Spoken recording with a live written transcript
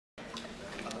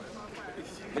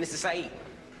Mr. Saeed.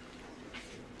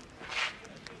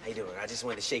 How you doing? I just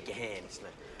wanted to shake your hand. It's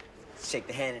like, shake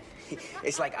the hand.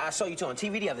 It's like I saw you two on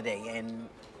TV the other day, and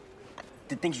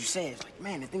the things you said, it's like,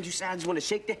 man, the things you said, I just want to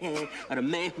shake the hand of the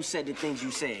man who said the things you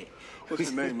said.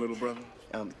 What's your name, little brother?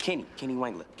 Kenny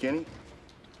Wangler. Kenny?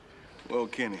 Well,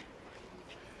 Kenny,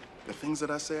 the things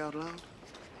that I say out loud,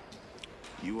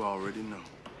 you already know.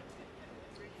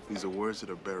 These are words that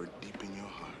are buried deep in your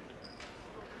heart.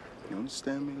 You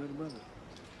understand me, little brother?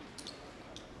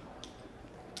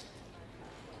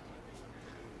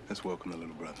 Let's welcome the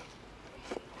little brother.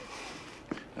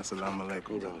 Assalamu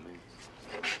alaikum.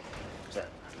 What's up?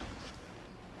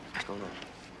 What's going on?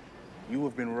 You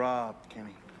have been robbed,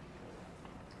 Kenny.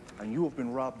 And you have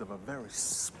been robbed of a very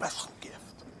special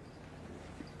gift.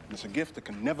 It's a gift that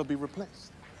can never be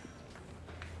replaced.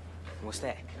 What's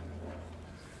that?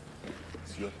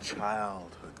 It's your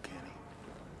childhood, Kenny.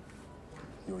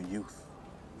 Your youth.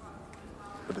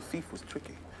 But the thief was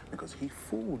tricky because he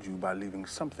fooled you by leaving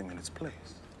something in its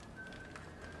place.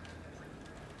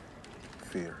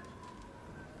 Fear.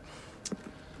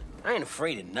 I ain't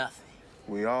afraid of nothing.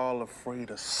 We all afraid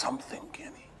of something,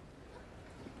 Kenny.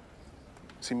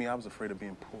 See, me, I was afraid of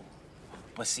being poor.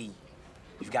 But see,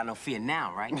 you've got no fear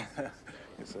now, right?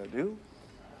 Yes, I do.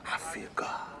 I fear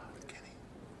God, Kenny.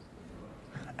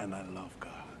 And I love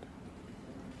God.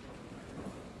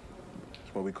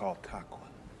 It's what we call taqwa.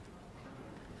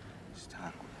 It's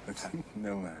taqwa.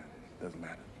 No, man. Doesn't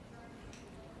matter.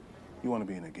 You want to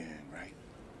be in a gang, right?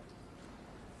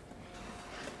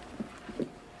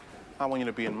 I want you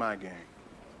to be in my gang.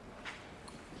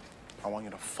 I want you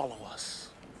to follow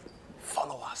us.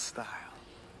 Follow our style.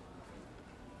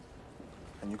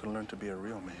 And you can learn to be a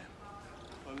real man.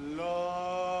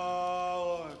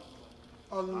 Allahu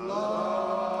Akbar.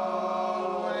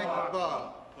 Allahu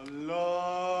Akbar.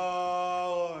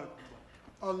 Allahu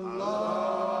Akbar.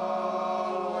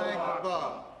 Allahu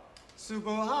Akbar.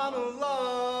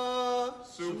 Subhanallah.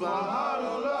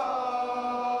 Subhanallah.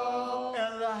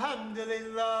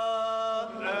 Alhamdulillah.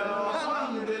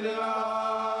 Alhamdulillah.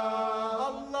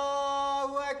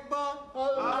 Allahu Akbar.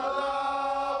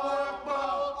 Allahu Akbar.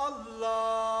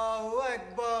 Allahu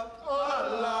Akbar.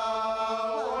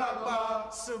 Allahu Akbar.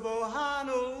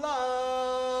 Subhanallah.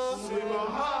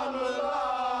 Subhanallah.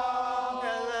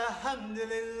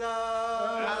 Alhamdulillah.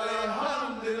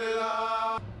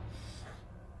 Alhamdulillah.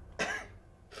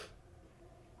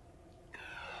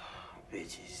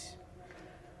 Bitches.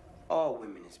 All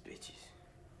women is bitches.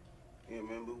 Yeah,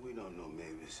 man, but we don't know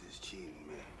Mavis is cheating,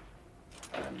 man.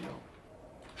 I know.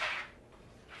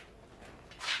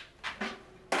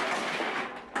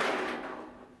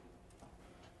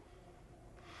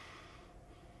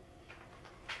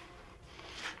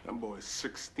 That boy is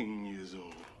 16 years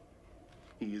old.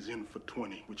 He is in for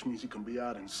 20, which means he can be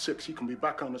out in 6. He can be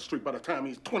back on the street by the time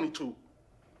he's 22.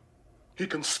 He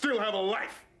can still have a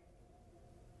life.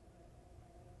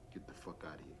 Get the fuck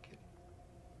out of here, kid.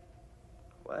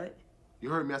 What? You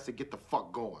heard me, I said get the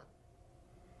fuck going.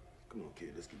 Come on,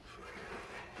 kid, let's get the fuck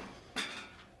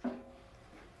going.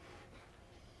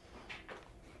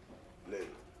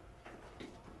 Later.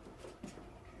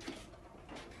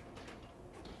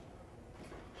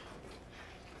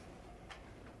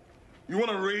 You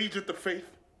want to rage at the faith?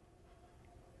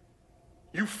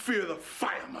 You fear the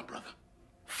fire, my brother.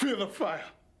 Fear the fire.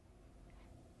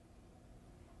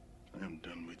 I am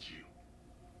done with you.